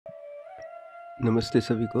Namaste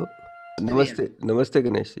सभी को. Yes. Namaste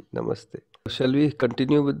Ganesh ji. Namaste. Shall we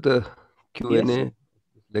continue with the Yes. Q&A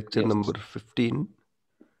lecture Yes. number 15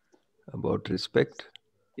 about respect?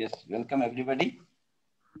 Yes. Welcome everybody.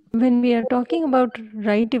 When we are talking about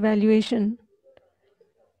right evaluation,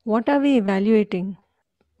 what are we evaluating?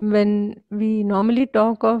 When we normally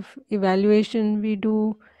talk of evaluation, we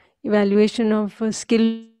do evaluation of a skill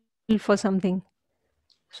for something.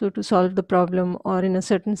 So to solve the problem or in a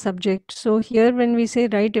certain subject. So here when we say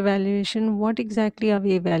right evaluation, what exactly are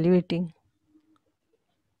we evaluating?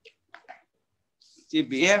 See,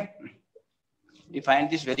 we have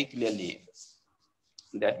defined this very clearly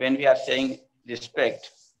that when we are saying respect,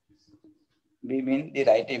 we mean the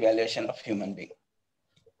right evaluation of human being.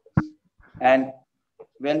 And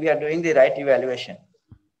when we are doing the right evaluation,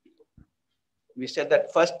 we said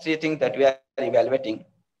that first three things that we are evaluating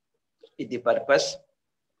is the purpose,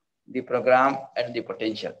 the program, and the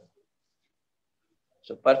potential.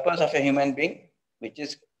 So purpose of a human being, which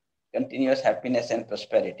is continuous happiness and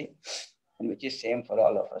prosperity, and which is same for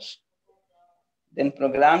all of us. Then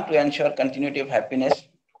program to ensure continuity of happiness,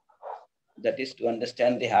 that is to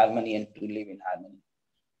understand the harmony and to live in harmony.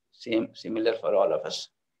 Similar for all of us.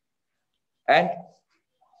 And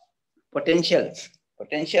potential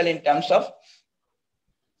in terms of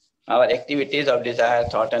our activities of desire,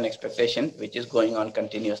 thought, and expectation, which is going on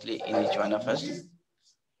continuously in each one of us.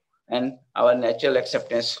 And our natural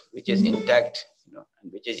acceptance, which is intact,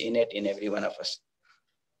 and which is innate in every one of us.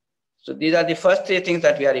 So these are the first three things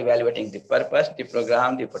that we are evaluating: the purpose, the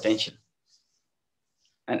program, the potential.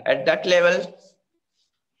 And at that level,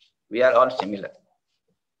 we are all similar.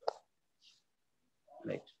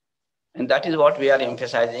 Right? And that is what we are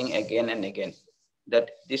emphasizing again and again,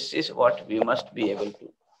 that this is what we must be able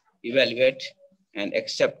to evaluate and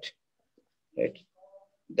accept, right?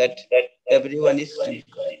 That everyone is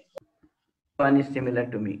similar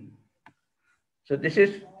to me. So this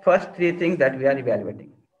is first three things that we are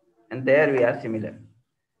evaluating, and there we are similar.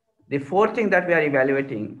 The fourth thing that we are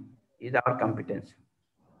evaluating is our competence.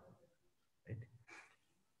 Right?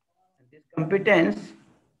 And this competence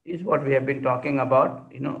is what we have been talking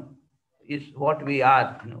about, is what we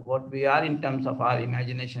are, what we are in terms of our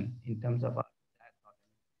imagination, in terms of our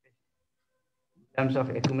in terms of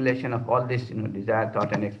accumulation of all this, desire,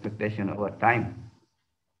 thought, and expectation over time.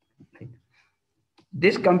 Right?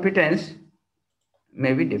 This competence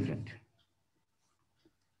may be different.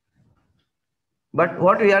 But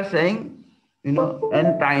what we are saying, n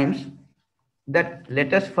times, that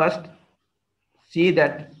let us first see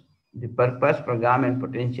that the purpose, program, and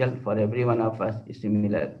potential for every one of us is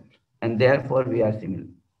similar, and therefore we are similar.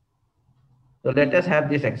 So let us have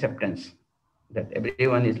this acceptance that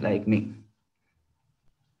everyone is like me.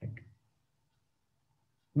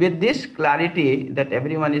 With this clarity that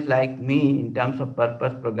everyone is like me in terms of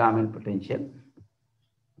purpose, program, and potential,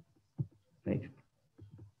 right?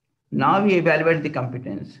 Now we evaluate the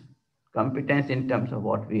competence in terms of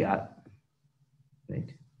what we are, right?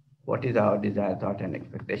 What is our desire, thought, and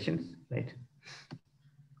expectations, right?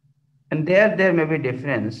 And there may be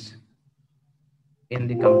difference in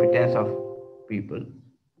the competence of people.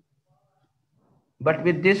 But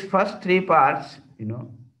with these first three parts,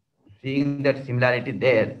 seeing that similarity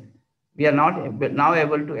there, we are not now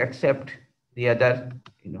able to accept the other,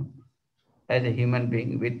 as a human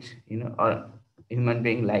being with, or human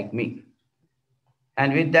being like me.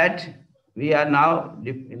 And with that, we are now,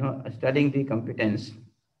 studying the competence,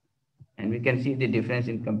 and we can see the difference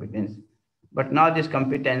in competence. But now this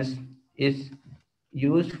competence is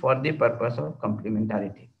used for the purpose of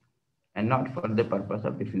complementarity and not for the purpose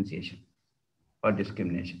of differentiation or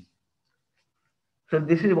discrimination. So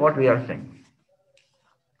this is what we are saying.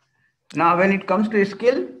 Now, when it comes to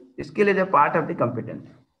skill is a part of the competence.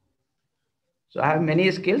 So I have many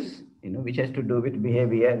skills, which has to do with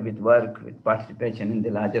behavior, with work, with participation in the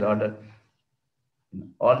larger order.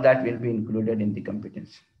 All that will be included in the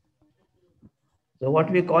competence. So what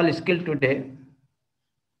we call skill today,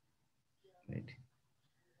 right,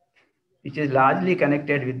 which is largely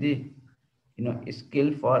connected with the,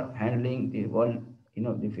 skill for handling the world,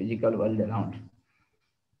 the physical world around,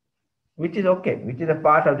 which is okay, which is a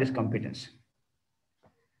part of this competence.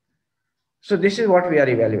 So this is what we are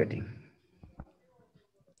evaluating.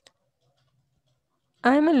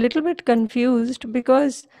 I'm a little bit confused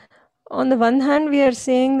because on the one hand, we are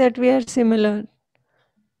saying that we are similar.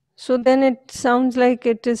 So then it sounds like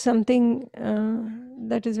it is something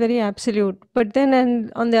that is very absolute. But then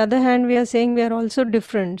and on the other hand, we are saying we are also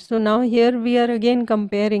different. So now here we are again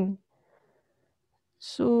comparing.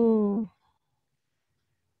 So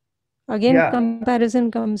again,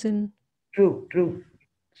 comparison comes in. True.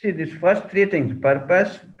 See, these first three things,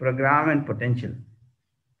 purpose, program, and potential,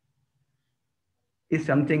 is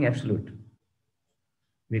something absolute.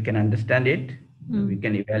 We can understand it, we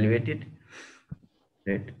can evaluate it,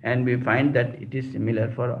 right? And we find that it is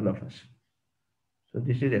similar for all of us. So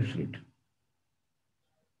this is absolute.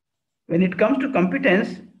 When it comes to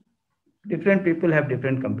competence, different people have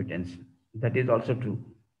different competence. That is also true.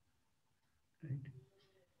 Right?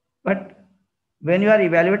 But when you are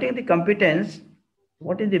evaluating the competence,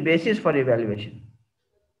 what is the basis for evaluation?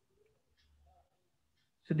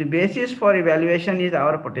 So the basis for evaluation is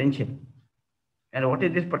our potential. And what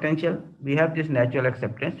is this potential? We have this natural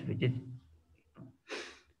acceptance, which is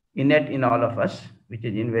innate in all of us, which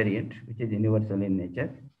is invariant, which is universal in nature.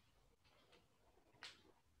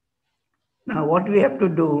 Now, what we have to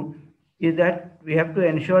do is that we have to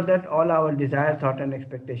ensure that all our desire, thought, and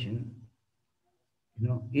expectation,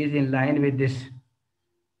 is in line with this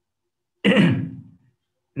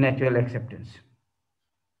natural acceptance.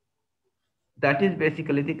 That is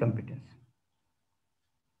basically the competence.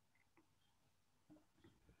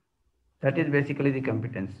 That is basically the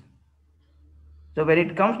competence. So when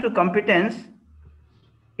it comes to competence,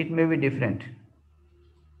 it may be different.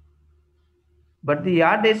 But the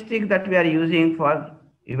yardstick that we are using for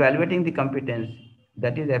evaluating the competence,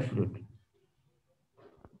 that is absolute.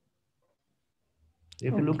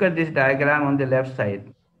 If you look at this diagram on the left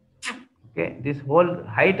side, okay, this whole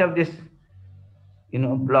height of this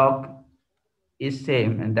block is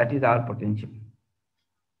same, and that is our potential.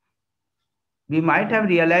 We might have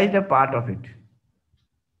realized a part of it.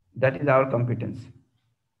 That is our competence.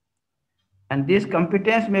 And this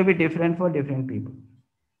competence may be different for different people.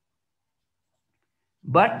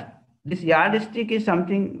 But this yardstick is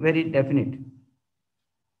something very definite,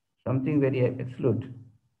 something very absolute.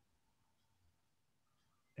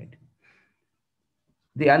 Right?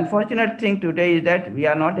 The unfortunate thing today is that we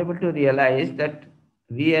are not able to realize that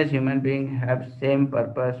we as human beings have same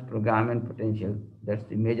purpose, program, and potential. That's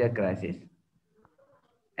the major crisis.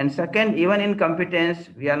 And second, even in competence,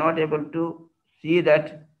 we are not able to see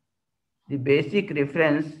that the basic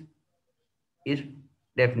reference is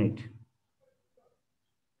definite.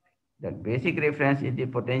 That basic reference is the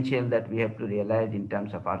potential that we have to realize in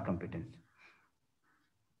terms of our competence.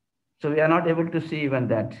 So we are not able to see even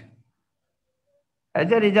that.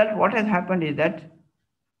 As a result, what has happened is that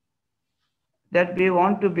we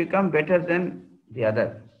want to become better than the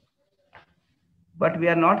other. But we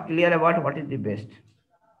are not clear about what is the best.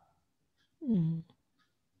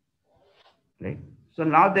 Right? So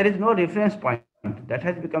now there is no reference point. That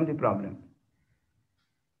has become the problem.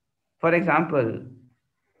 For example,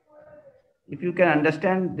 if you can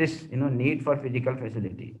understand this need for physical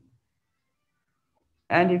facility,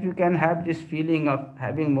 and if you can have this feeling of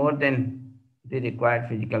having more than the required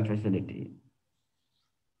physical facility,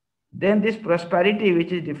 then this prosperity,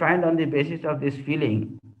 which is defined on the basis of this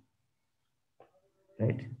feeling,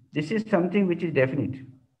 right? This is something which is definite.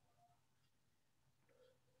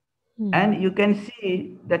 And you can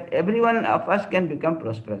see that every one of us can become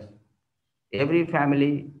prosperous. Every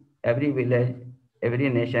family, every village, every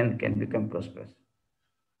nation can become prosperous.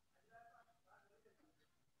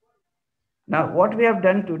 Now, what we have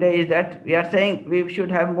done today is that we are saying we should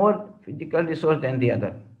have more physical resource than the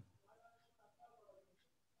other.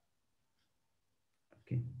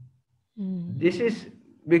 Okay. This is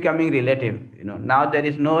becoming relative. Now there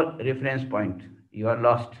is no reference point. You are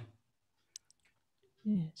lost.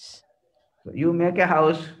 Yes. So you make a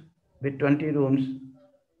house with 20 rooms,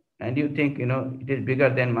 and you think it is bigger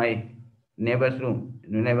than my neighbor's room,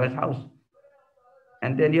 neighbor's house.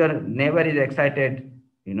 And then your neighbor is excited,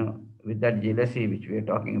 with that jealousy which we are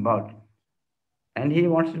talking about, and he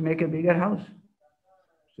wants to make a bigger house.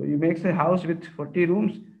 So he makes a house with 40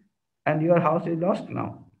 rooms, and your house is lost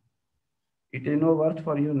now. It is no worth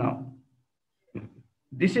for you now.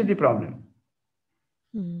 This is the problem.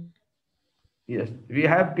 Yes, we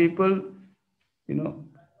have people,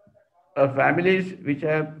 families which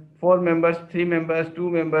have 4 members, 3 members, 2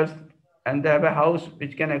 members, and they have a house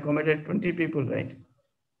which can accommodate 20 people, right?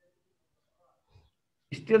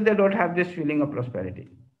 Still, they don't have this feeling of prosperity.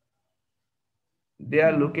 They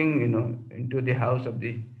are looking, into the house of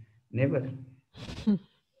the neighbor,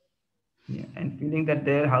 and feeling that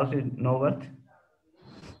their house is no worth.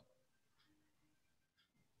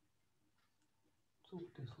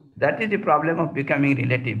 That is the problem of becoming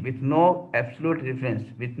relative, with no absolute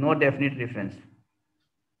reference, with no definite reference.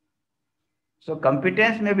 So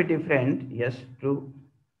competence may be different, yes, true,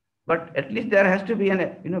 but at least there has to be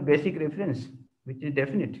an basic reference which is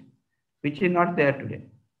definite, which is not there today.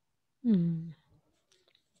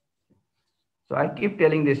 So I keep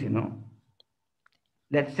telling this,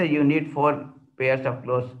 let's say you need 4 pairs of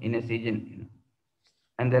clothes in a season,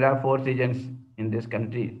 and there are 4 seasons in this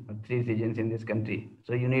country, or 3 seasons in this country.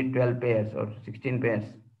 So you need 12 pairs or 16 pairs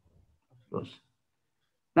of clothes.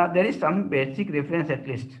 Now there is some basic reference at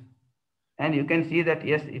least. And you can see that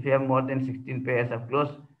yes, if you have more than 16 pairs of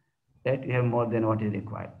clothes, that you have more than what is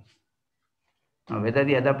required. Now whether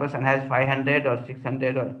the other person has 500 or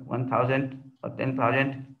 600 or 1000 or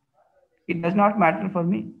 10,000, it does not matter for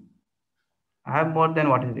me. I have more than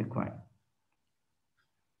what is required.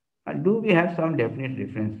 Do we have some definite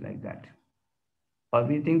reference like that? Or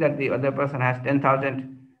we think that the other person has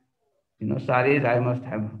 10,000, saris, I must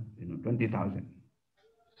have, 20,000,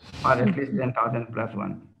 or at least 10,000 plus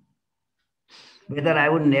one. Whether I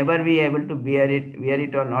would never be able to wear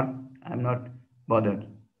it or not, I'm not bothered.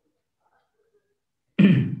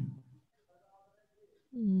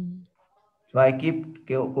 So I keep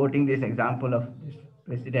quoting this example of this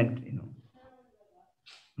president,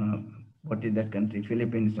 what is that country,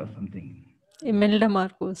 Philippines or something. Imelda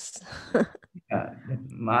Marcos.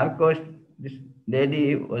 Marcos, this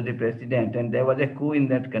lady was the president, and there was a coup in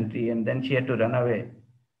that country, and then she had to run away.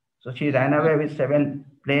 So she ran away with 7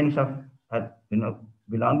 planes of her,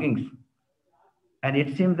 belongings, and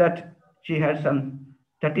it seems that she had some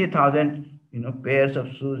 30,000, pairs of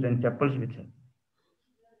shoes and chappals with her.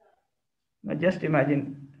 Now just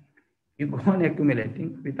imagine, you go on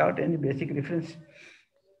accumulating without any basic reference.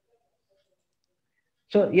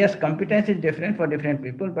 So yes, competence is different for different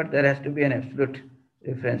people, but there has to be an absolute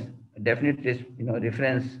reference, a definite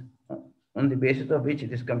reference on the basis of which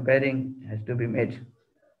this comparing has to be made.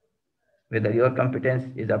 Whether your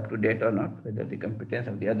competence is up to date or not, whether the competence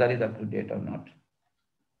of the other is up to date or not,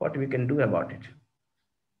 what we can do about it.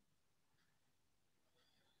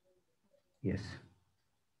 Yes.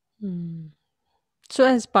 So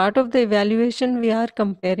as part of the evaluation, we are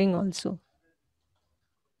comparing also.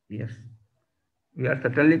 Yes. We are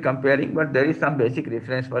certainly comparing, but there is some basic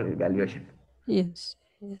reference for evaluation. Yes,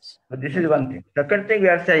 yes. So this is one thing. Second thing, we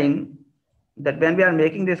are saying that when we are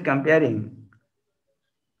making this comparing,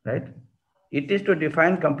 right, it is to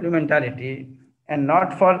define complementarity and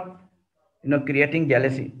not for creating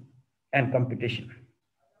jealousy and competition.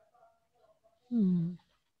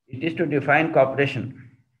 It is to define cooperation.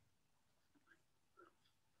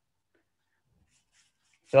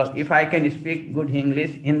 So if I can speak good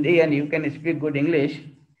English, Hindi, and you can speak good English,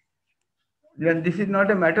 then this is not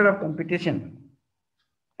a matter of competition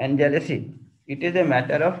and jealousy. It is a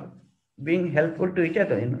matter of being helpful to each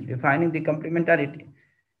other, defining the complementarity.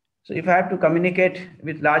 So if I have to communicate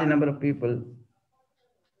with large number of people,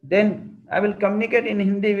 then I will communicate in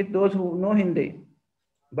Hindi with those who know Hindi.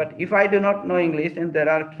 But if I do not know English and there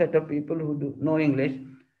are a set of people who do know English,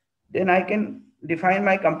 then I can define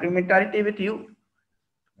my complementarity with you,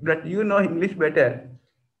 that you know English better.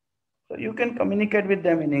 So you can communicate with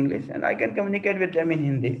them in English and I can communicate with them in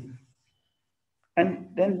Hindi. And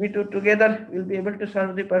then we two together will be able to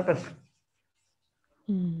serve the purpose.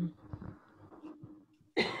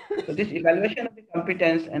 So this evaluation of the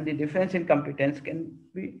competence and the difference in competence can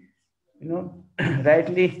be,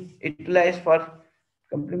 rightly utilized for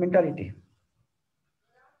complementarity,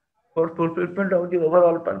 for fulfillment of the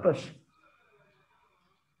overall purpose.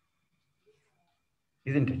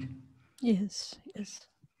 Isn't it? Yes, yes.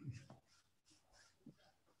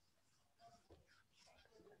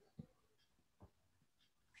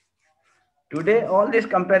 Today, all this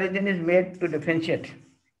comparison is made to differentiate,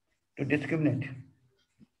 to discriminate.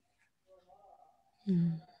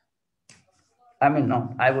 I mean,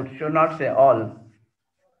 no, should not say all,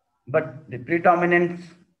 but the predominance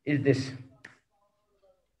is this,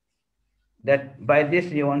 that by this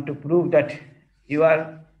you want to prove that you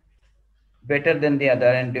are better than the other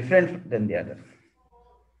and different than the other,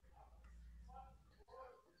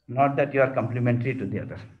 not that you are complementary to the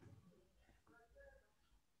other.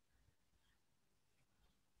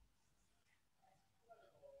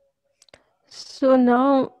 So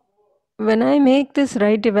now, when I make this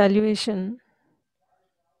right evaluation,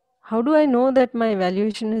 how do I know that my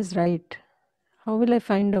evaluation is right? How will I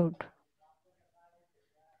find out?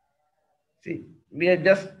 See, we have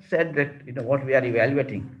just said that what we are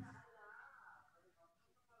evaluating.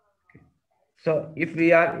 Okay. So if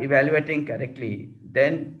we are evaluating correctly,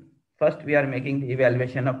 then first we are making the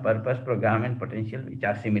evaluation of purpose, program, and potential, which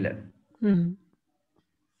are similar.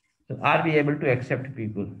 So are we able to accept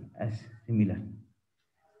people as similar?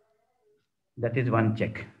 That is one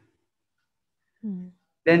check.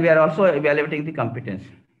 Then we are also evaluating the competence,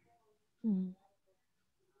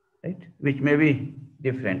 right? Which may be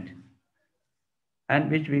different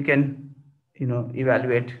and which we can,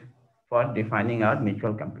 evaluate for defining our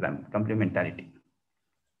mutual complementarity.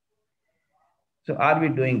 So are we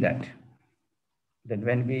doing that? That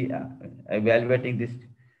when we are evaluating this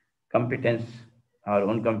competence, our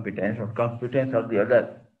own competence or competence of the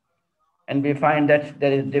other, and we find that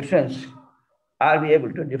there is difference, are we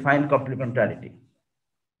able to define complementarity?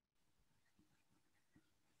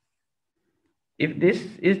 If this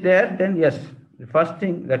is there, then yes, the first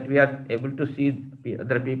thing that we are able to see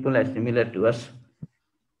other people as similar to us,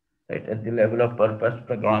 right, at the level of purpose,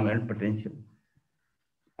 program, and potential.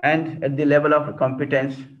 And at the level of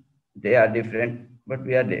competence, they are different, but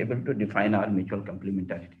we are able to define our mutual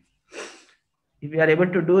complementarity. If we are able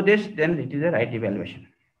to do this, then it is a right evaluation.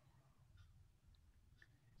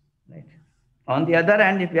 Right. On the other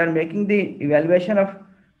hand, if we are making the evaluation of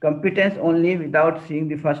competence only without seeing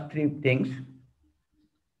the first three things,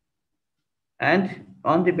 and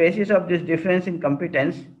on the basis of this difference in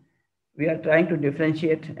competence, we are trying to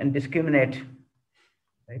differentiate and discriminate,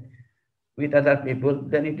 right, with other people,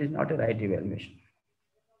 then it is not a right evaluation.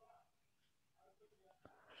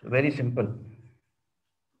 So very simple.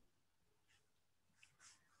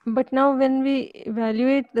 But now when we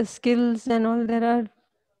evaluate the skills and all, there are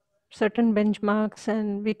certain benchmarks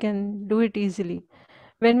and we can do it easily.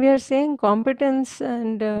 When we are saying competence,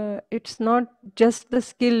 and it's not just the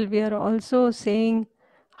skill, we are also saying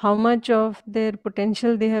how much of their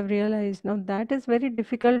potential they have realized. Now that is very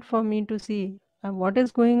difficult for me to see. What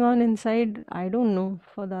is going on inside, I don't know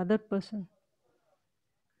for the other person.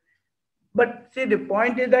 But see, the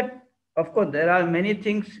point is that, of course, there are many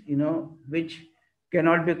things, which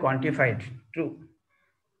cannot be quantified. True.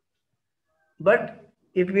 But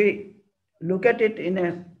if we look at it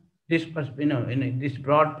in this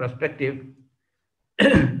broad perspective,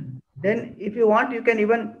 then if you want, you can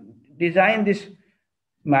even design this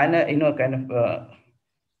manner, kind of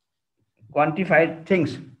quantified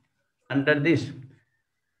things under this.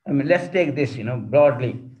 I mean, let's take this,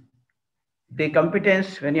 broadly. The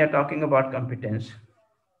competence, when you are talking about competence,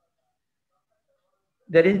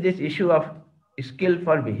 there is this issue of skill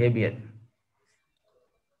for behavior.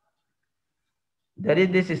 There is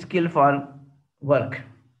this skill for work.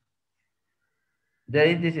 There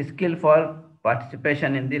is this skill for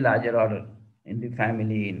participation in the larger order, in the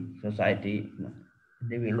family, in society, in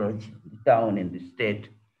the village, in the town, in the state,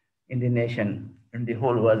 in the nation, in the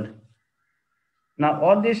whole world. Now,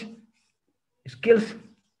 all these skills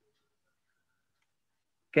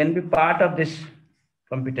can be part of this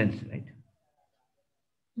competence, right?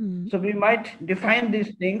 So we might define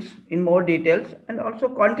these things in more details and also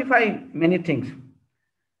quantify many things.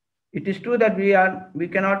 It is true that we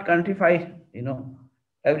cannot quantify,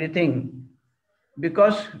 everything,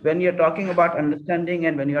 because when you're talking about understanding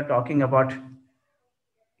and when you're talking about,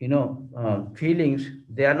 feelings,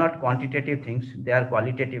 they are not quantitative things, they are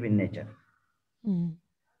qualitative in nature.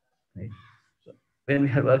 Right? So when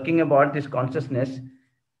we are working about this consciousness,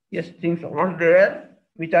 yes, things are there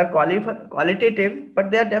which are qualitative,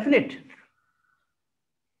 but they are definite.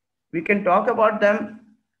 We can talk about them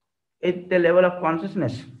at the level of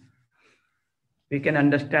consciousness. We can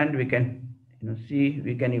understand, we can see,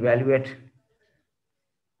 we can evaluate.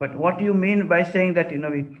 But what do you mean by saying that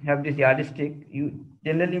we have this yardstick? You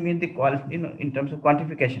generally mean the in terms of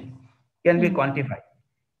quantification, can be quantified.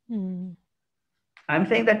 I'm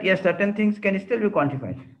saying that yes, certain things can still be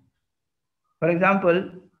quantified. For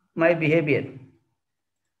example, my behavior,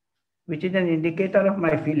 which is an indicator of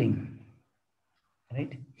my feeling,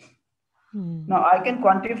 right? Now I can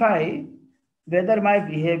quantify whether my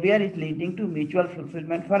behavior is leading to mutual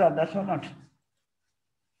fulfillment for others or not.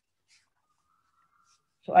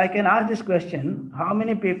 So I can ask this question: how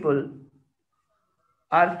many people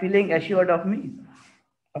are feeling assured of me,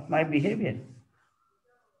 of my behavior?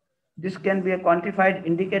 This can be a quantified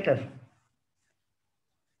indicator.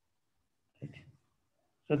 Right?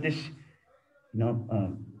 So this,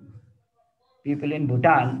 people in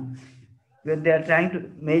Bhutan, when they are trying to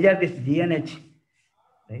measure this GNH,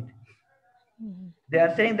 right? They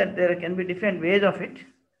are saying that there can be different ways of it.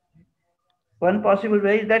 One possible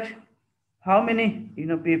way is that how many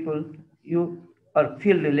people you or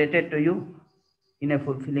feel related to you in a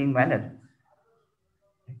fulfilling manner.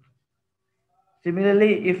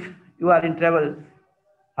 Similarly, if you are in trouble,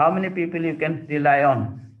 how many people you can rely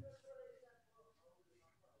on.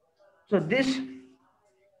 So this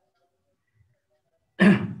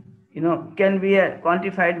can be a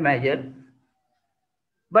quantified measure,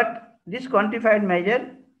 but this quantified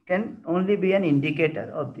measure can only be an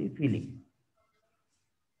indicator of the feeling.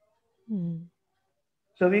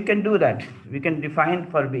 So we can do that. We can define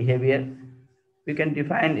for behavior, we can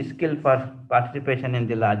define skill for participation in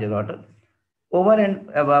the larger order, over and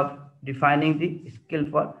above defining the skill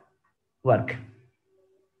for work.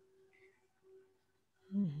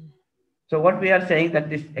 So what we are saying that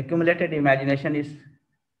this accumulated imagination is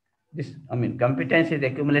competence is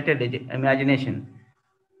accumulated imagination,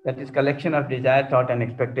 that is collection of desire, thought, and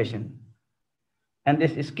expectation. And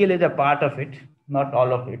this skill is a part of it, not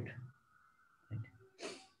all of it.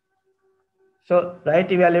 So right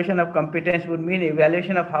evaluation of competence would mean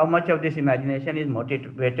evaluation of how much of this imagination is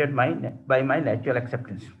motivated by my natural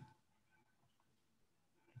acceptance.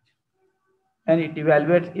 And it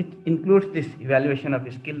includes this evaluation of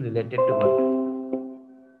skill related to work.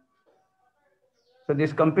 So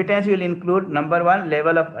this competence will include, number one,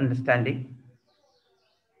 level of understanding,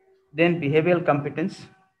 then behavioral competence,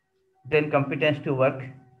 then competence to work,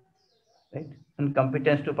 right? And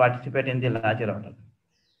competence to participate in the larger order.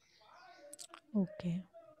 Okay.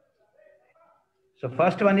 So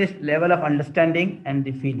first one is level of understanding and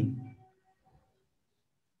the feeling.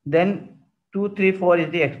 Then 2, 3, 4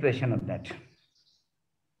 is the expression of that.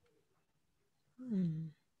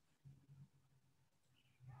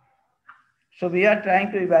 So we are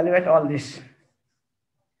trying to evaluate all this.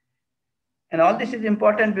 And all this is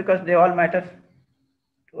important because they all matter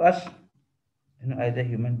to us, as a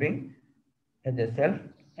human being, as a self,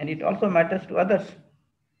 and it also matters to others,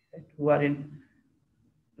 right, who are in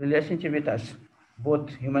relationship with us,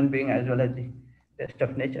 both human being as well as the rest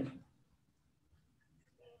of nature.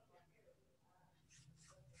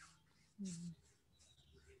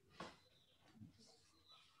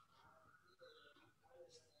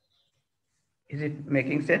 Is it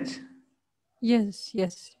making sense? Yes,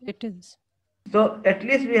 it is. So at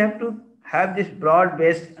least we have to have this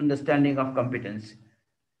broad-based understanding of competence.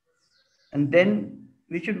 And then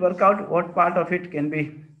we should work out what part of it can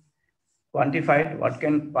be quantified,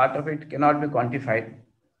 part of it cannot be quantified.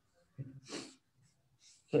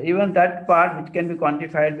 So even that part which can be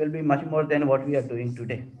quantified will be much more than what we are doing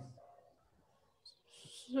today.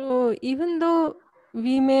 So even though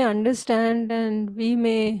we may understand and we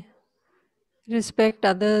may respect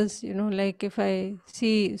others, like if I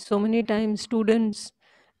see so many times students,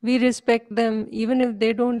 we respect them even if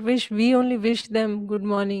they don't wish, we only wish them good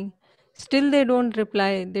morning. Still they don't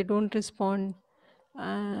reply, they don't respond.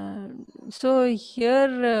 So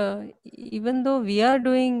here, even though we are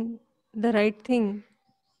doing the right thing,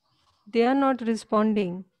 they are not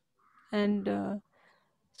responding. And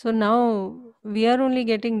so now we are only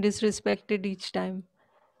getting disrespected each time.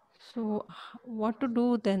 So what to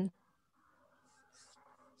do then?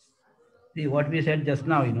 See what we said just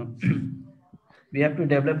now, we have to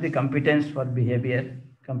develop the competence for behavior,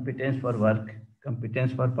 competence for work,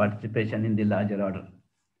 competence for participation in the larger order.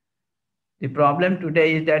 The problem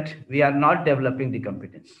today is that we are not developing the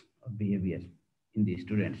competence of behavior in the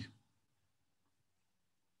students.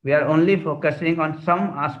 We are only focusing on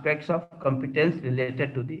some aspects of competence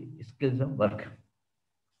related to the skills of work.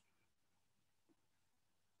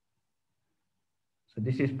 So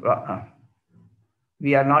this is,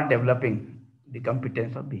 we are not developing the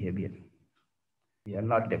competence of behavior. We are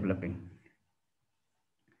not developing.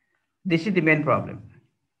 This is the main problem.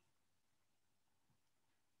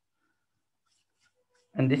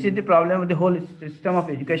 And this is the problem with the whole system of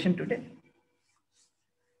education today.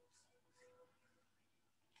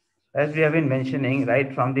 As we have been mentioning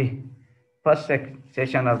right from the first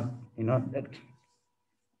session of, that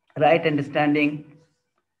right understanding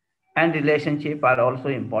and relationship are also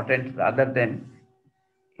important rather than,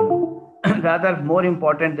 rather more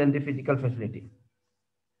important than the physical facility.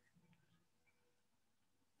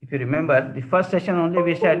 If you remember, the first session only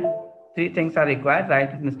we said 3 things are required: right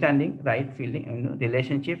understanding, right feeling,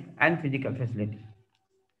 relationship, and physical facility.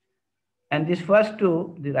 And this first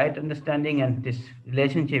 2, the right understanding and this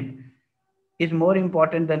relationship, is more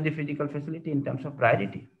important than the physical facility in terms of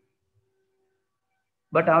priority.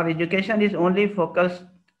 But our education is only focused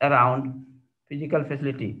around physical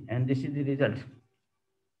facility, and this is the result.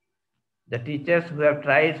 The teachers who have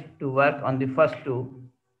tried to work on the first 2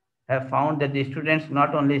 have found that the students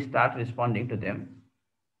not only start responding to them,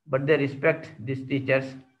 but they respect these teachers,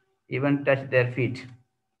 even touch their feet.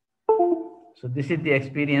 So this is the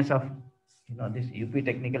experience of, this UP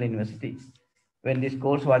Technical University when this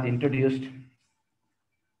course was introduced,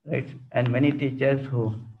 right? And many teachers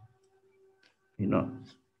who,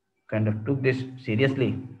 kind of took this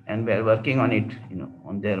seriously and were working on it,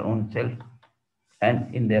 on their own self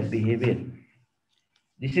and in their behavior.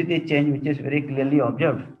 This is the change which is very clearly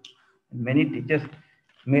observed. Many teachers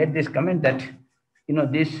made this comment that,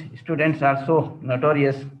 these students are so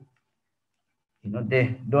notorious,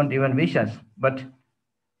 they don't even wish us, but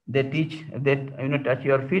they teach, they, touch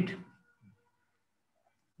your feet.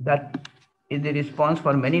 That is the response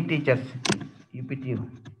for many teachers, UPTU.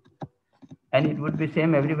 And it would be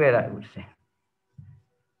same everywhere, I would say.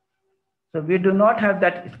 So we do not have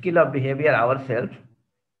that skill of behavior ourselves.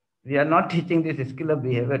 We are not teaching this skill of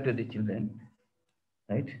behavior to the children,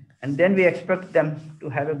 right? And then we expect them to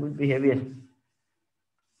have a good behavior.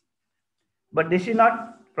 But this is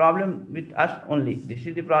not problem with us only. This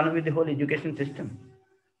is the problem with the whole education system.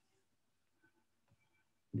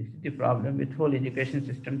 This is the problem with whole education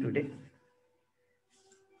system today.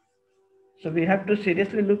 So we have to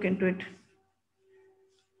seriously look into it.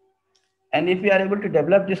 And if we are able to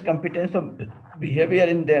develop this competence of behavior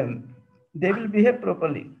in them, they will behave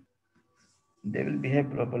properly. They will behave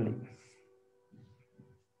properly.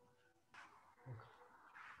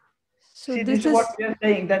 So See, this is what we are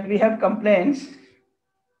saying, that we have complaints,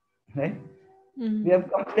 right? We have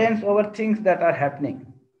complaints over things that are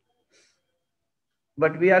happening.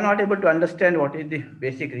 But we are not able to understand what is the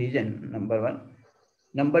basic reason, number one.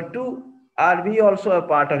 Number two, are we also a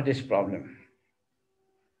part of this problem?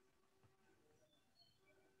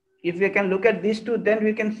 If we can look at these two, then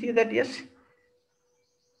we can see that yes,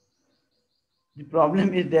 the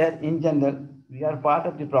problem is there in general. We are part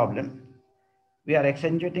of the problem. We are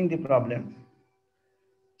accentuating the problem.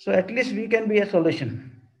 So at least we can be a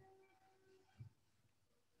solution.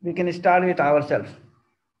 We can start with ourselves.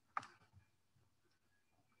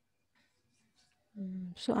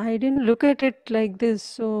 So I didn't look at it like this.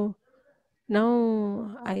 So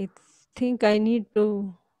now I think I need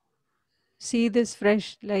to see this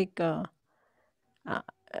fresh, like,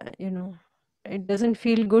 it doesn't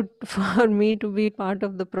feel good for me to be part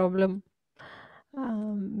of the problem.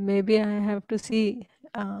 Maybe I have to see,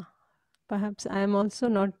 perhaps I am also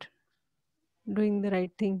not doing the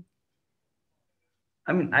right thing.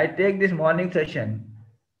 I mean, I take this morning session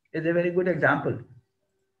is a very good example,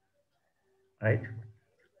 right?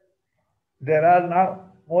 There are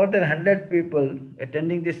now more than 100 people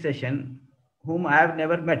attending this session whom I have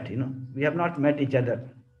never met. We have not met each other,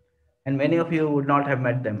 and many of you would not have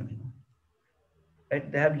met them.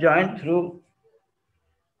 Right? They have joined through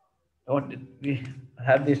what we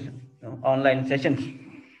have this online sessions,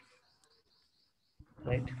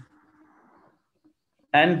 right?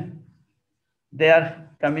 And they are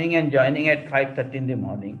coming and joining at 5:30 in the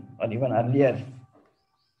morning or even earlier,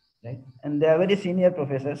 right? And they are very senior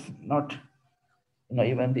professors, not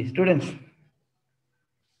even the students.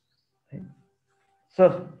 Right?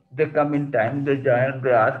 So they come in time, they join,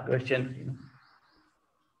 they ask questions,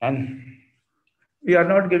 and we are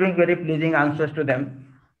not giving very pleasing answers to them.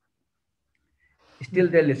 Still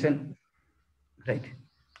they listen, right?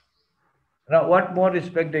 Now, what more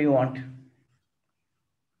respect do you want?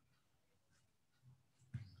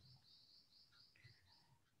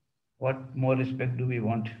 What more respect do we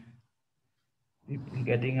want? People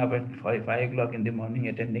getting up at 5 o'clock in the morning,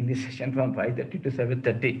 attending the session from 5:30 to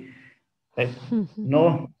 7:30. Right?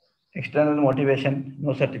 No external motivation,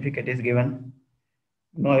 no certificate is given,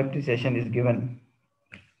 no appreciation is given.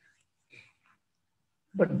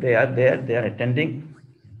 But they are there, they are attending.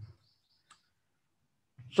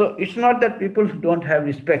 So it's not that people don't have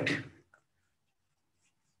respect.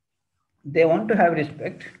 They want to have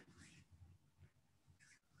respect.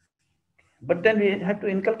 But then we have to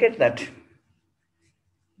inculcate that.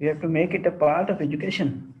 We have to make it a part of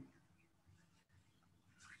education.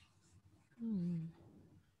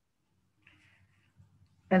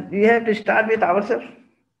 And we have to start with ourselves.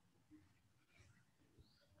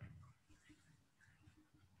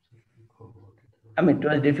 I mean, it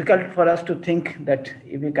was difficult for us to think that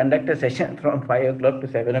if we conduct a session from 5 o'clock to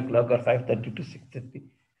 7 o'clock or 5:30 to 6:30,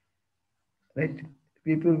 right,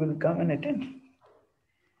 people will come and attend.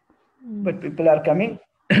 But people are coming.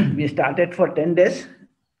 We started for 10 days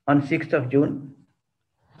on 6th of June.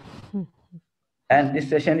 And this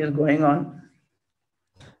session is going on,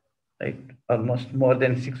 right, almost more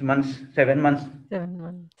than 6 months, 7 months. 7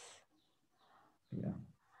 months. Yeah.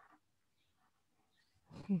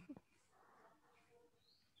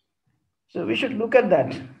 So we should look at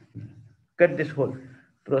that, look at this whole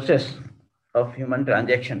process of human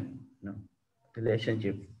transaction,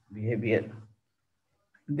 relationship, behavior.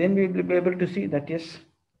 Then we will be able to see that yes,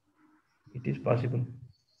 it is possible.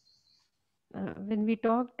 When we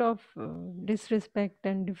talked of disrespect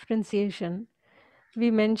and differentiation,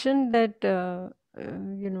 we mentioned that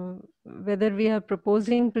whether we are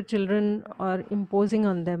proposing to children or imposing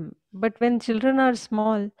on them. But when children are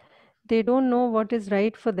small, they don't know what is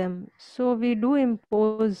right for them. So we do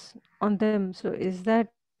impose on them. So is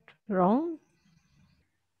that wrong?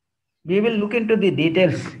 We will look into the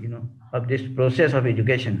details, of this process of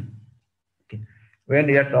education. Okay. When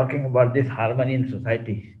we are talking about this harmony in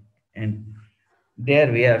society, and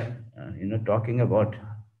there we are, talking about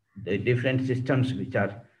the different systems which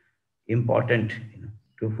are important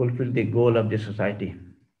to fulfill the goal of the society.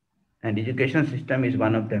 And education system is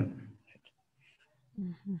one of them.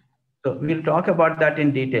 So we'll talk about that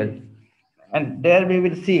in detail. And there we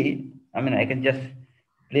will see, I can just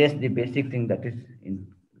place the basic thing that is in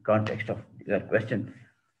context of your question.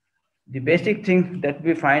 The basic thing that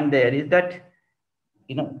we find there is that,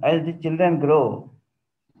 as the children grow,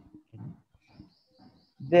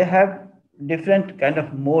 they have different kind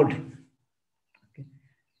of mode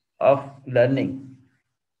of learning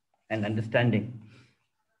and understanding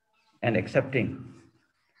and accepting.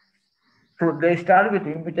 So they start with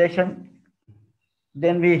imitation,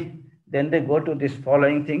 then they go to these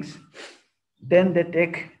following things, then they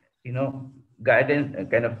take guidance,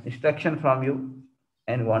 kind of instruction from you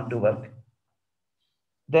and want to work.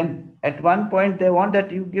 Then at one point they want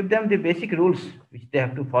that you give them the basic rules which they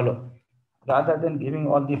have to follow, rather than giving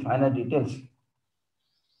all the finer details.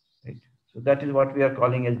 Right? So that is what we are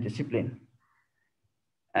calling as discipline.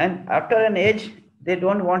 And after an age, they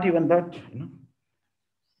don't want even that.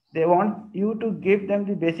 They want you to give them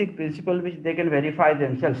the basic principle which they can verify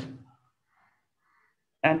themselves.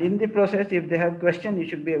 And in the process, if they have questions, you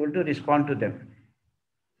should be able to respond to them.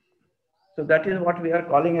 So that is what we are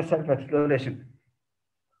calling a self-exploration.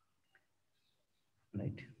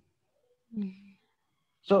 Right.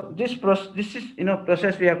 So this is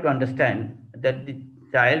process we have to understand, that the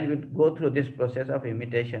child will go through this process of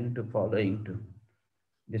imitation to following to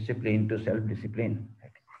discipline to self-discipline.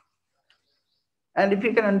 And if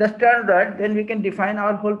we can understand that, then we can define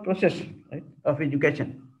our whole process, right, of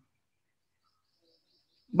education.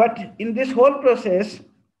 But in this whole process,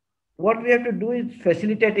 what we have to do is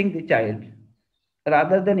facilitating the child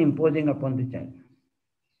rather than imposing upon the child.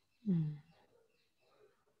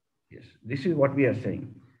 Yes, this is what we are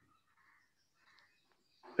saying.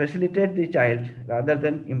 Facilitate the child rather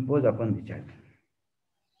than impose upon the child.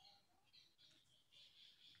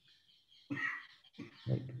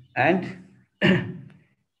 Right. And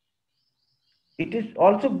it is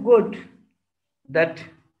also good that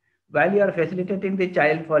while you are facilitating the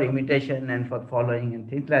child for imitation and for following and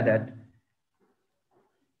things like that,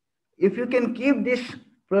 if you can keep this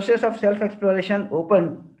process of self-exploration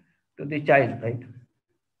open to the child, right,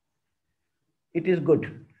 it is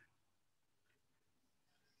good.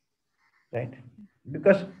 Right?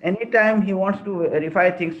 Because anytime he wants to verify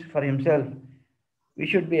things for himself, we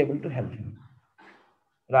should be able to help him,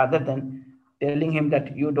 rather than telling him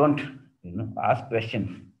that you don't ask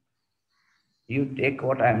questions. You take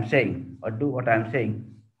what I am saying or do what I am saying.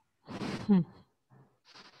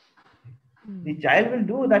 The child will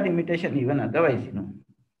do that imitation even otherwise,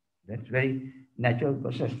 That's very natural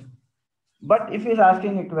process. But if he is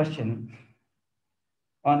asking a question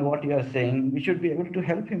on what you are saying, we should be able to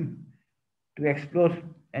help him to explore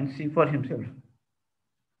and see for himself.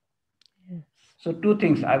 Yes. So two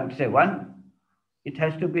things I would say. One, it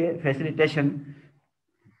has to be a facilitation,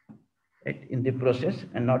 right, in the process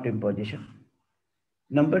and not imposition.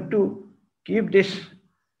 Number two, keep this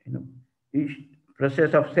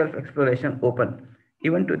process of self-exploration open,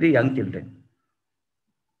 even to the young children.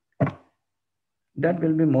 That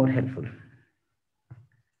will be more helpful.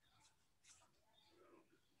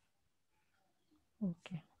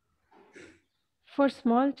 Okay. For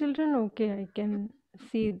small children, okay, I can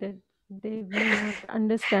see that they may not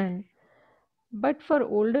understand. But for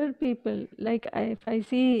older people, like if I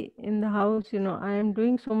see in the house, I am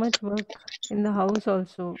doing so much work in the house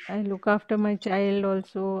also. I look after my child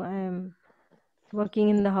also. I am working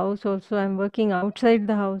in the house also. I'm working outside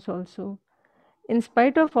the house also. In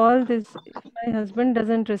spite of all this, if my husband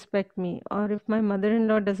doesn't respect me or if my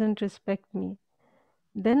mother-in-law doesn't respect me,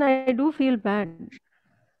 then I do feel bad.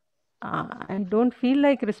 I don't feel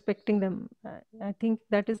like respecting them. I think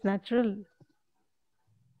that is natural.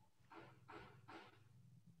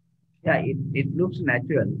 Yeah, it looks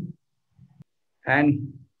natural.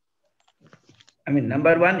 And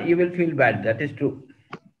number one, you will feel bad. That is true.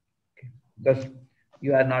 Because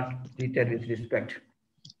you are not treated with respect.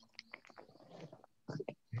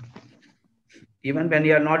 Even when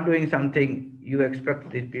you are not doing something, you expect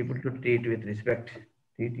these people to treat you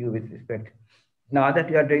with respect. Now that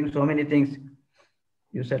you are doing so many things,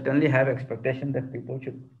 you certainly have expectation that people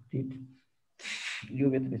should treat you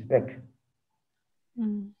with respect.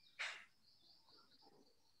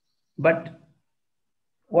 But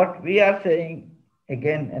what we are saying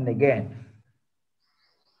again and again,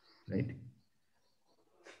 right,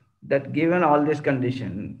 that given all this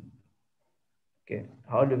condition, okay,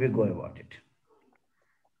 how do we go about it?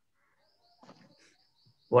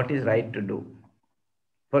 What is right to do?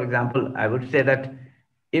 For example, I would say that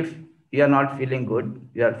if you are not feeling good,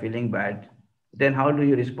 you are feeling bad, then how do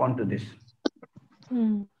you respond to this?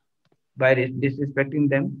 Mm. by disrespecting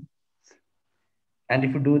them? And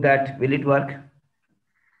if you do that, will it work?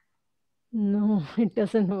 No, it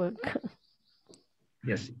doesn't work.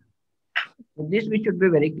 Yes. So this we should be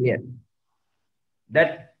very clear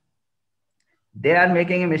that they are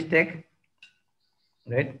making a mistake,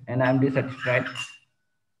 right? And I'm dissatisfied.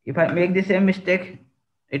 If I make the same mistake,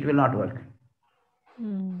 it will not work.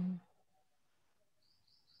 Mm.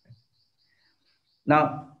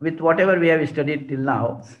 Now, with whatever we have studied till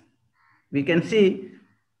now, we can see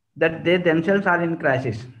that they themselves are in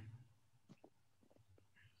crisis.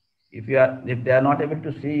 If they are not able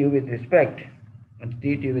to see you with respect and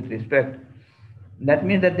treat you with respect, that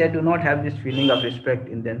means that they do not have this feeling of respect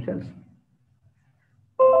in themselves.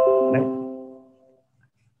 Right?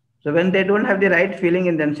 So when they don't have the right feeling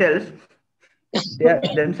in themselves, they are,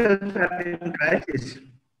 themselves are in crisis.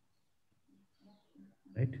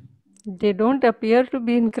 Right? They don't appear to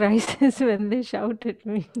be in crisis when they shout at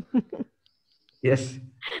me. Yes.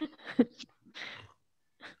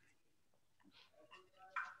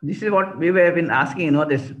 This is what we have been asking,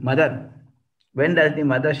 this mother. When does the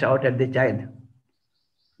mother shout at the child?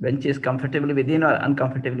 When she is comfortable within or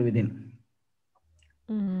uncomfortable within?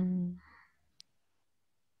 Mm.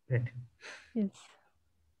 Right. Yes.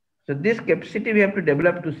 So this capacity we have to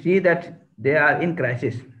develop to see that they are in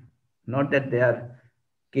crisis, not that they are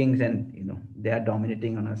kings and they are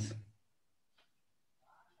dominating on us.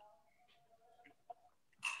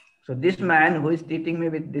 So this man who is treating me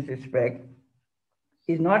with disrespect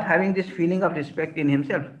is not having this feeling of respect in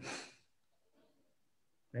himself,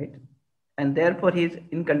 right? And therefore he is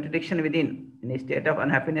in contradiction within, in a state of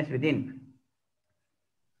unhappiness within.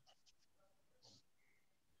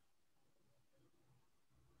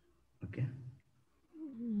 Okay.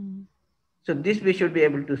 Mm. So this we should be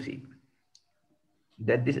able to see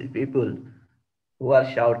that these people who are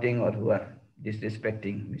shouting or who are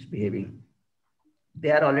disrespecting, misbehaving, they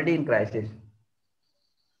are already in crisis.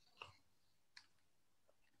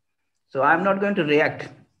 So I'm not going to react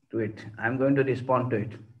to it. I'm going to respond to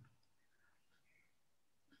it.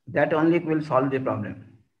 That only will solve the problem.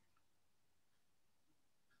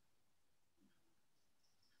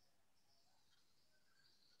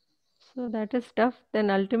 So that is tough. Then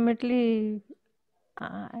ultimately,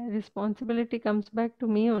 responsibility comes back to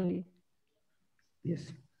me only.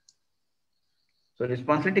 Yes. So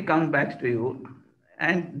responsibility comes back to you.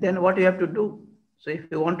 And then what you have to do? So if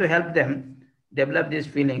you want to help them develop these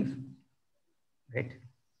feelings, right?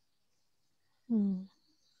 Mm.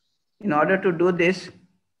 In order to do this,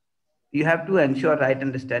 you have to ensure right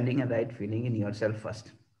understanding and right feeling in yourself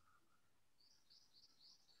first.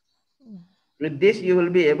 With this, you will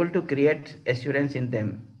be able to create assurance in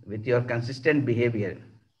them with your consistent behavior,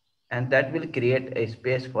 and that will create a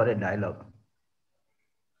space for a dialogue.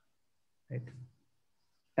 Right?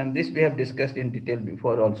 And this we have discussed in detail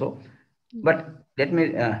before also. But let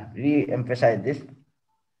me re-emphasize this,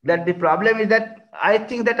 that the problem is that I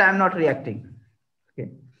think that I'm not reacting. Okay.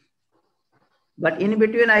 But in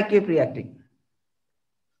between, I keep reacting.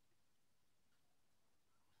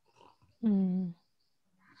 Mm.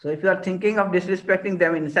 So if you are thinking of disrespecting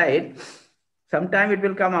them inside, sometime it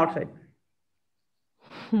will come outside.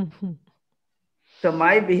 So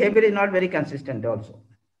my behavior is not very consistent also.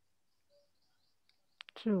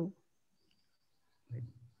 True.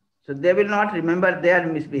 So they will not remember their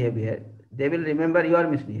misbehavior. They will remember your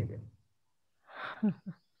misbehavior.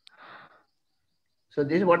 So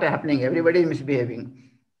this is what is happening. Everybody is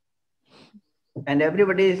misbehaving. And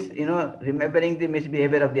everybody is, remembering the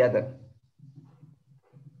misbehavior of the other.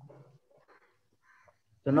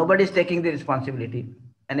 So nobody is taking the responsibility.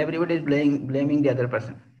 And everybody is blaming the other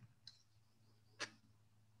person.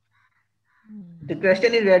 The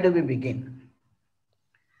question is, where do we begin?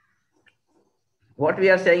 What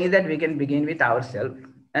we are saying is that we can begin with ourselves,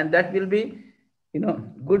 and that will be,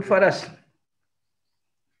 good for us.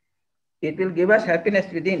 It will give us happiness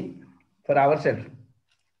within for ourselves.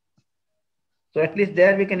 So at least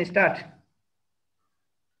there we can start,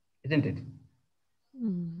 isn't it?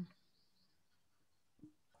 Mm.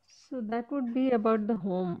 So that would be about the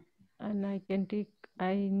home, and I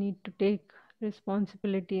need to take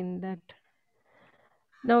responsibility in that.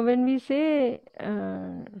 Now, when we say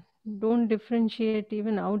don't differentiate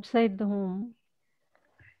even outside the home,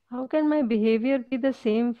 how can my behavior be the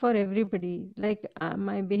same for everybody? Like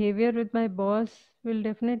my behavior with my boss will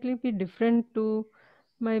definitely be different to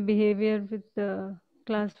my behavior with the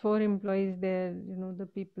class 4 employees there, the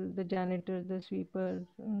people, the janitor, the sweeper,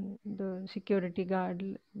 the security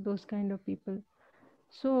guard, those kind of people.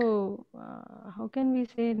 So, how can we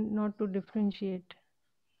say not to differentiate?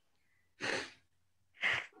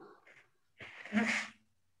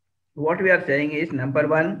 what we are saying is, number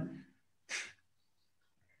one,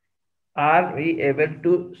 are we able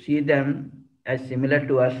to see them as similar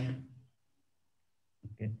to us,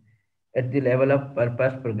 okay, at the level of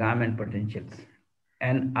purpose, program, and potential?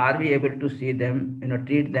 And are we able to see them,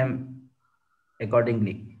 treat them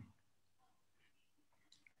accordingly?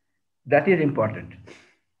 That is important.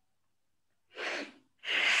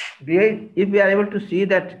 If we are able to see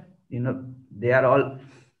that, they are all,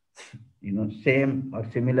 same or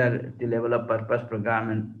similar at the level of purpose, program,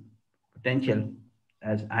 and potential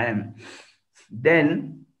as I am,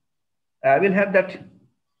 then I will have that,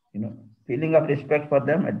 feeling of respect for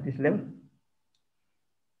them at this level.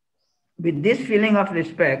 With this feeling of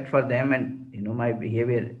respect for them and, my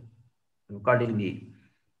behavior accordingly,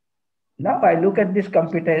 now I look at this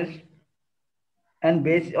competence, and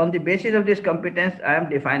on the basis of this competence, I am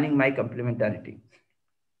defining my complementarity.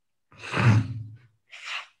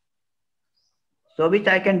 So which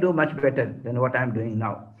I can do much better than what I'm doing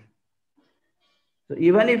now. So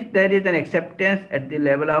even if there is an acceptance at the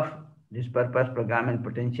level of this purpose, program, and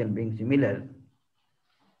potential being similar,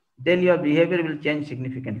 then your behavior will change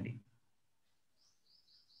significantly.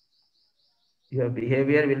 Your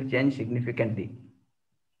behavior will change significantly.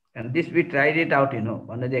 And this, we tried it out,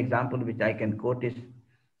 one of the examples which I can quote is,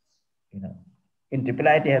 in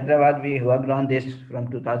IIIT Hyderabad, we worked on this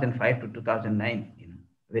from 2005 to 2009,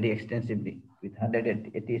 very extensively with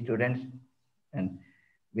 180 students and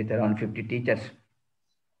with around 50 teachers.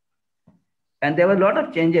 And there were a lot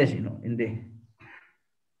of changes, in the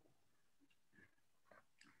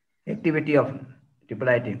activity of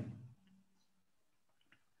IIIT.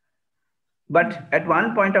 But at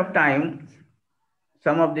one point of time,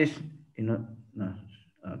 some of this,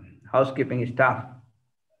 housekeeping staff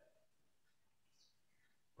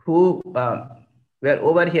who were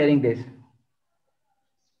overhearing this,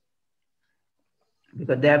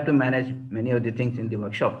 because they have to manage many of the things in the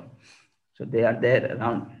workshop. So they are there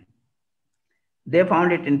around. They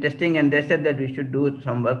found it interesting and they said that we should do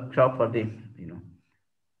some workshop for the,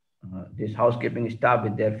 this housekeeping staff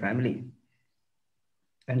with their family.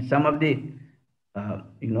 And some of the,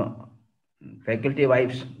 faculty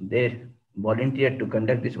wives, they volunteered to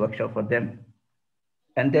conduct this workshop for them.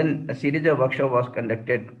 And then a series of workshops was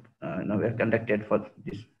conducted, were conducted for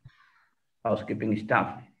this housekeeping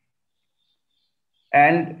staff.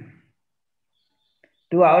 And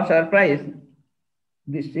to our surprise,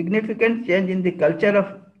 the significant change in the culture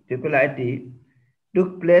of IIIT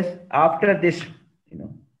took place after this,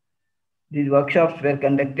 these workshops were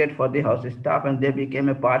conducted for the house staff and they became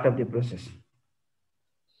a part of the process.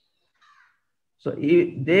 So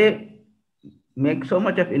they make so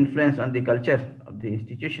much of influence on the culture of the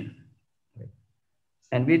institution.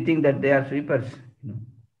 And we think that they are sweepers,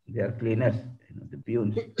 they are cleaners, the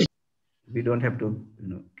peons. We don't have to,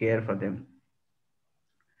 care for them.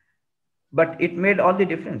 But it made all the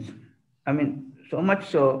difference. I mean, so much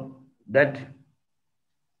so that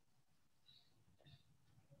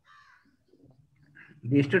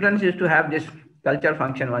the students used to have this culture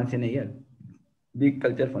function once in a year, big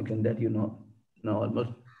culture function that almost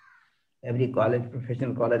every college,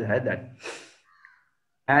 professional college has that.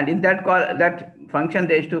 And in that function,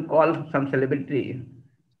 they used to call some celebrity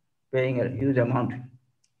paying a huge amount.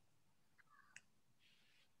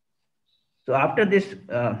 So after this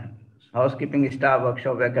housekeeping staff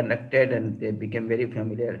workshop were conducted and they became very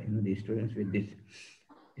familiar, the students with this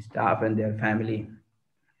staff and their family.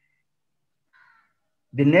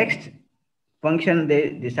 The next function, they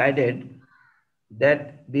decided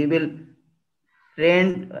that we will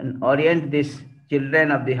train and orient these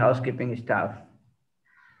children of the housekeeping staff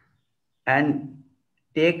and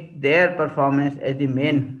take their performance as the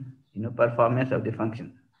main, performance of the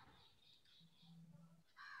function,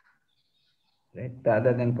 right?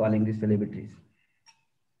 Rather than calling the celebrities.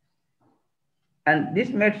 And this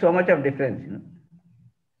made so much of difference,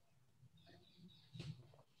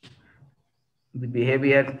 the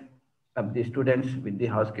behavior of the students with the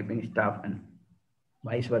housekeeping staff and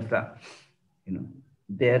vice versa,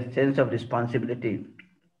 their sense of responsibility,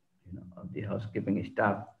 of the housekeeping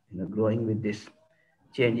staff, growing with this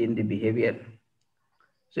change in the behavior.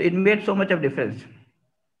 So it made so much of difference.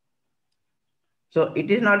 So it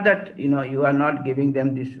is not that, you are not giving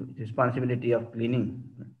them this responsibility of cleaning.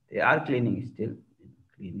 They are cleaning still,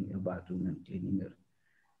 cleaning your bathroom and cleaning your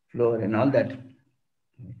floor and all that.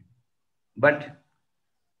 But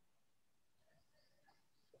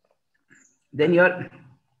then your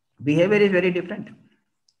behavior is very different.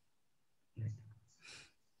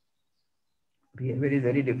 Behavior is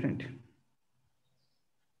very different.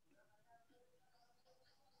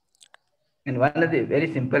 And one of the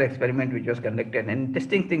very simple experiment which was conducted, and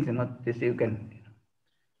interesting things, this you can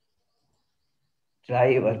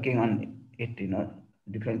try working on it,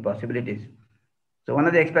 different possibilities. So one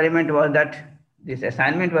of the experiment was that this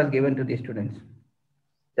assignment was given to the students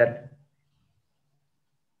that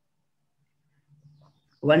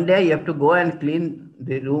one day you have to go and clean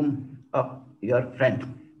the room of your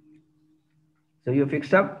friend. So you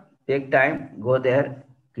fix up, take time, go there,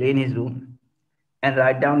 clean his room, and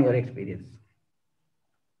write down your experience.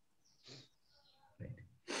 Right.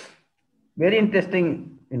 Very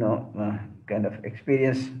interesting, kind of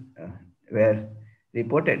experience were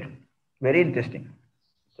reported. Very interesting.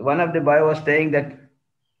 So one of the boy was saying that,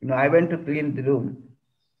 I went to clean the room,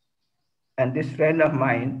 and this friend of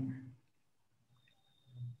mine,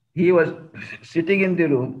 he was sitting in the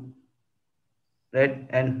room, right,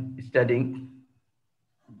 and studying,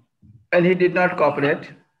 and he did not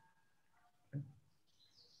cooperate.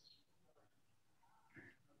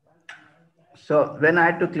 So when I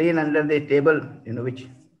had to clean under the table, which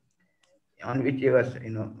on which he was,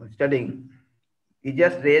 studying, he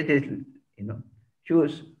just raised his,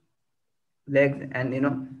 shoes, legs,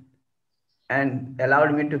 and and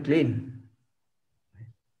allowed me to clean.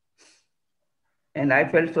 And I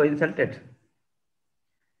felt so insulted.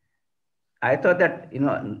 I thought that,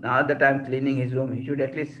 now that I'm cleaning his room, he should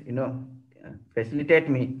at least, facilitate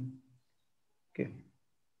me. Okay.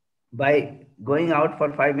 By going out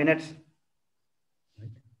for 5 minutes.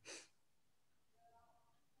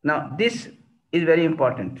 Now, this is very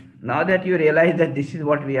important. Now that you realize that this is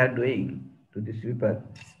what we are doing to the sweeper,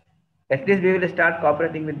 at least we will start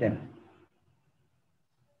cooperating with them.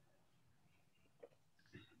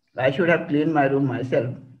 I should have cleaned my room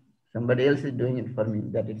myself. Somebody else is doing it for me.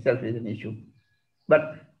 That itself is an issue.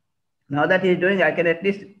 But now that he is doing, I can at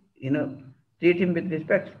least, treat him with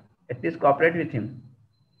respect, at least cooperate with him.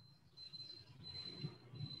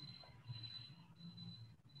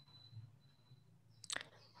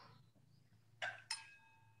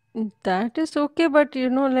 That is okay, but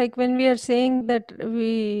like when we are saying that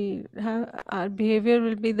we have our behavior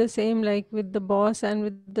will be the same, like with the boss and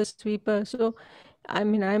with the sweeper. So, I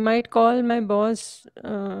mean, I might call my boss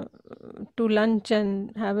to lunch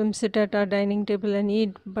and have him sit at our dining table and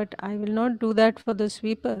eat, but I will not do that for the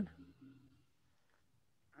sweeper.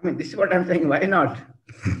 I mean, this is what I'm saying. Why not?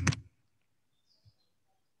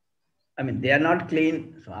 I mean, they are not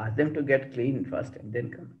clean, so ask them to get clean first and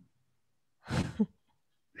then come.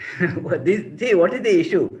 See, what is the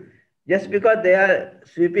issue? Just because they are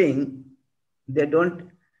sweeping, they don't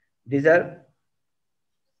deserve,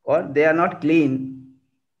 or they are not clean,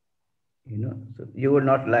 so you would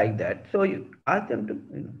not like that. So you ask them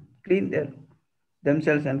to, clean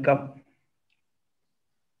themselves and come.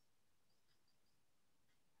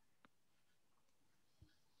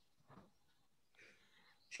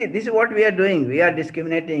 See, this is what we are doing. We are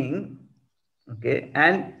discriminating, okay,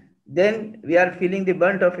 and then we are feeling the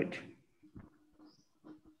burnt of it.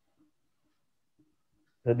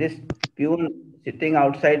 So this peon sitting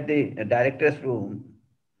outside the director's room,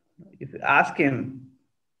 if you ask him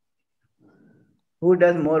who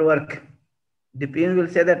does more work, the peon will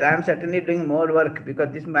say that I am certainly doing more work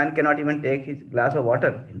because this man cannot even take his glass of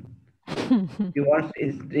water. If he wants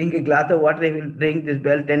to drink a glass of water, he will ring this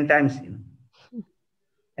bell 10 times.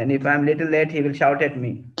 And if I'm little late, he will shout at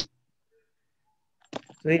me.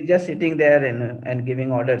 So he's just sitting there and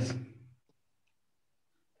giving orders.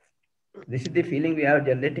 This is the feeling we are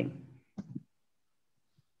generating.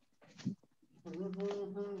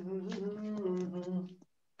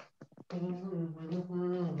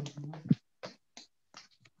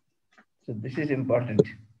 So this is important.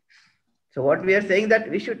 So what we are saying that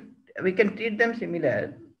we can treat them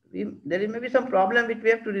similar. There may be some problem which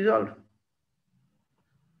we have to resolve.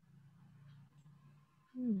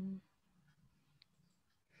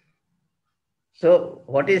 So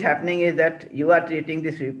what is happening is that you are treating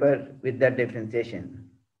the sweeper with that differentiation,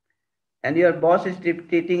 and your boss is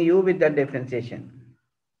treating you with that differentiation.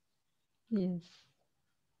 Yes.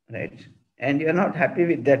 Right? And you are not happy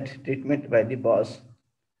with that treatment by the boss,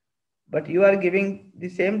 but you are giving the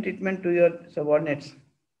same treatment to your subordinates.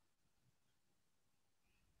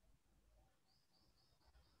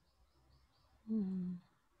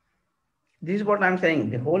 This is what I'm saying.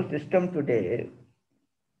 The whole system today,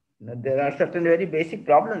 there are certain very basic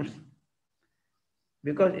problems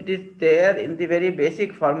because it is there in the very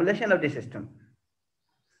basic formulation of the system.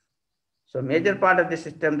 So major part of the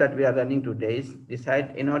system that we are running today is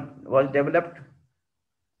was developed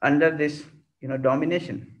under this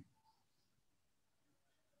domination.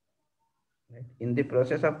 Right? In the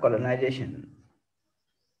process of colonization,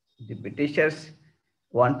 the Britishers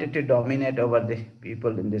wanted to dominate over the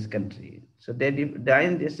people in this country. So they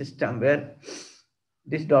designed this system where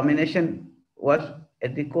this domination was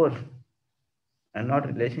at the core and not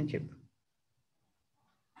relationship.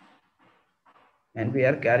 And we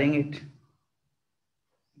are carrying it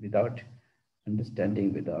without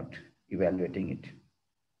understanding, without evaluating it.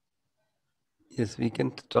 Yes, we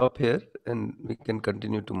can stop here and we can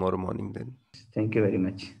continue tomorrow morning then. Thank you very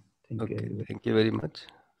much. Thank you. Okay, Everybody. thank you very much.